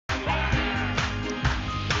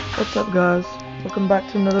What's up guys, welcome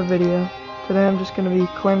back to another video. Today I'm just going to be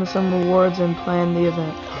claiming some rewards and playing the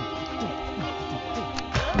event.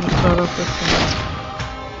 I'm going to start off with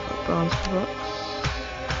some bronze books.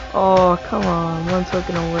 Oh come on, one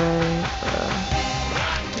token away.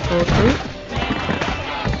 Gold crate.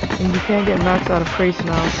 And you can't get max out of crates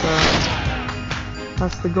now, so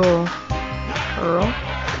that's the goal. Earl.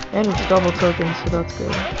 And it's double tokens, so that's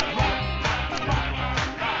good.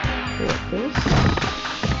 Like this.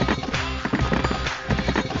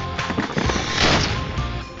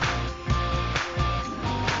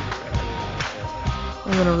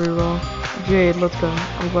 I'm gonna reroll. Jade, let's go.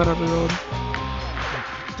 I'm glad I rerolled.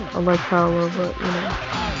 I like Paolo, but you know,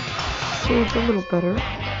 Jade's a little better.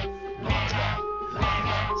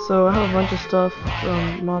 So I have a bunch of stuff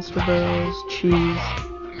from Monster Barrels, cheese.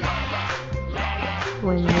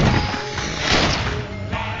 Playing this.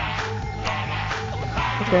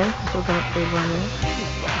 Okay, still gonna play Romeo.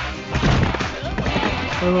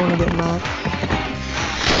 I really wanna get max.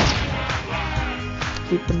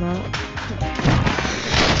 Keeping that.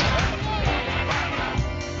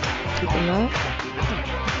 Keeping that.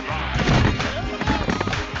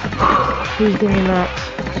 Please give me max.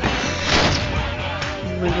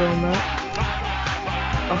 Reroll max.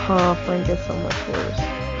 Aha, Frank is so much worse.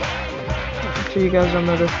 I'm sure you guys don't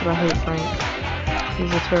know this, but I hate Frank.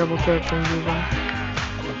 He's a terrible character in Vivo.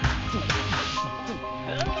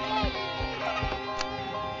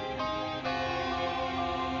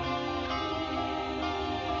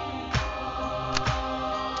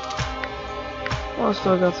 Well, I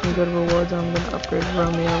still got some good rewards. I'm gonna upgrade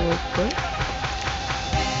Romeo real quick.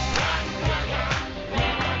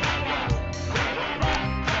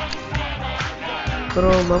 Good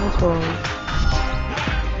old level 12.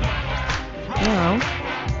 Now,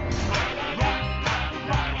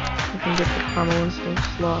 we can get the Primal Instinct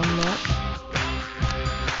slot unlocked.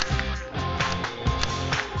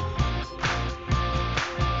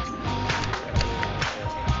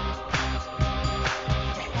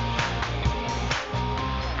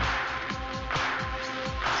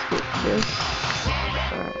 This.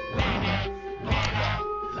 Alright.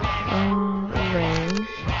 Range.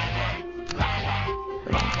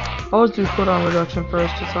 Always do cooldown reduction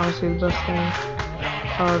first. It's honestly the best thing.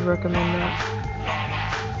 I would recommend that.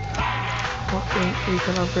 I don't think you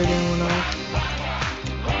can upgrade anyone else.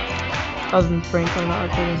 Other than Frank, I'm not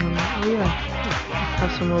upgrading him. Oh yeah.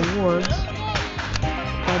 Have some rewards.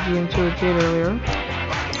 Got GM2 with Jade earlier.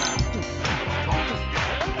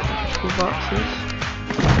 2 boxes.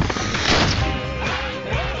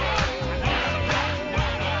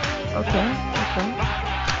 Okay.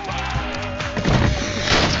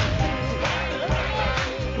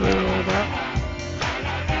 Reroll that.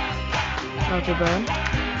 Not too bad.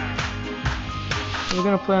 We're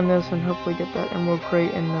gonna play on this and hopefully get that emerald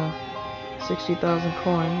crate and 60,000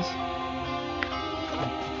 coins.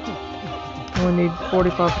 I only need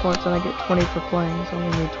 45 points and I get 20 for playing, so I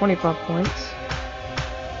only need 25 points.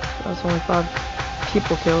 That's only 5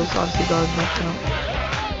 people kills, obviously guards don't count.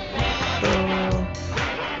 So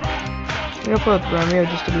I'm gonna play with Romeo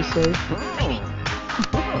just to be safe.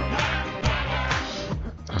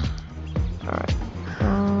 Alright.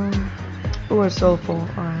 Oh, it's so full.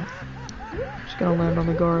 Alright. Just gonna land on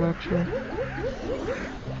the guard actually.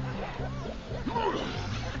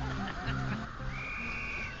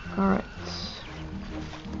 Alright.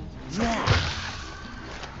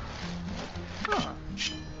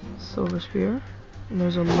 Silver Spear. And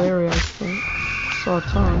there's a Larry, I think. Saw a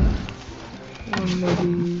ton. Or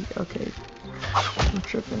maybe. Okay. I'm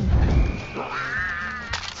tripping.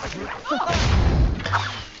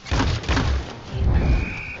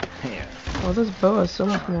 Oh, this bow has so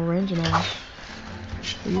much more range now.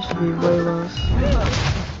 It used to be way less.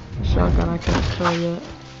 The shotgun I can't tell yet.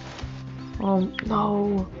 Oh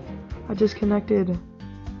no! I disconnected.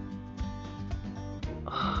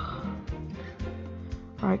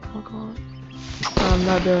 Alright, come on. I'm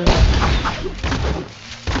not dead.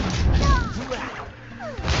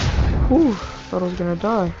 Whew, thought I was gonna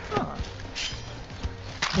die. I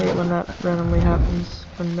hate when that randomly happens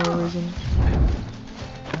for no reason.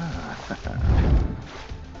 Alright,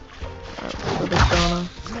 let's go to Donna.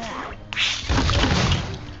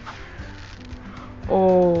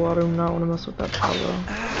 Oh, I do not want to mess with that Pablo.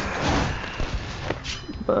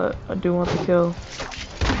 But I do want the kill.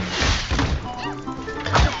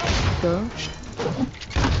 Let's go.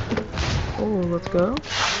 Oh, let's go.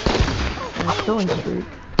 And a killing streak.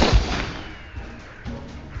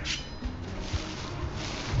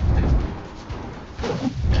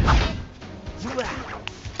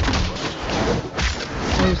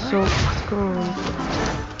 Oh, so let's go.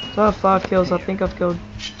 So I have 5 kills. I think I've killed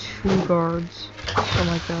 2 guards. Something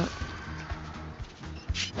like that.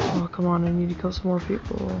 Oh, come on, I need to kill some more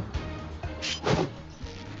people.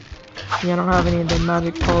 Yeah, I don't have any of the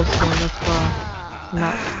magic balls, so that's why I'm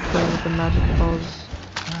not playing with the magic balls.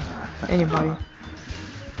 Anybody.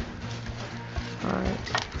 Alright.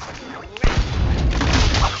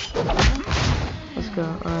 Let's go,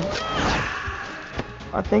 alright.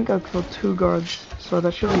 I think I killed 2 guards, so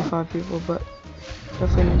that should be 5 people, but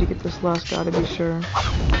definitely need to get this last guy to be sure.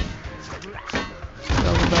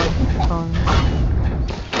 That was a bad tongue.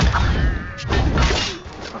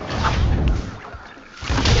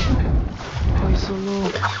 Oh, he's so low.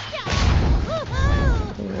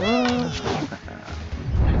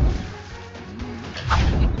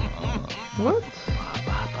 What?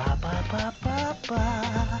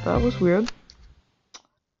 That was weird.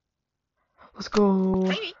 Let's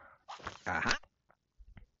go.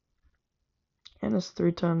 And it's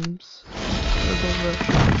 3 times.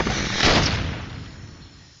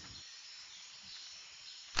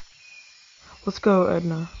 Let's go,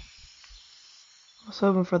 Edna. I was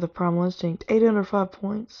hoping for the Primal Instinct. 805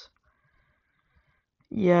 points.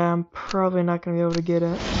 Yeah, I'm probably not gonna be able to get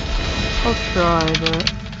it. I'll try,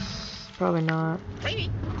 but probably not.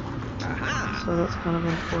 So that's kind of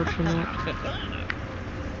unfortunate.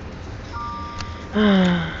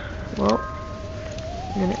 Well,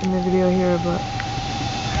 I'm gonna end the video here, but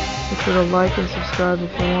be sure to like and subscribe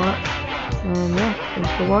if you want. And yeah,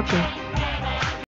 thanks for watching.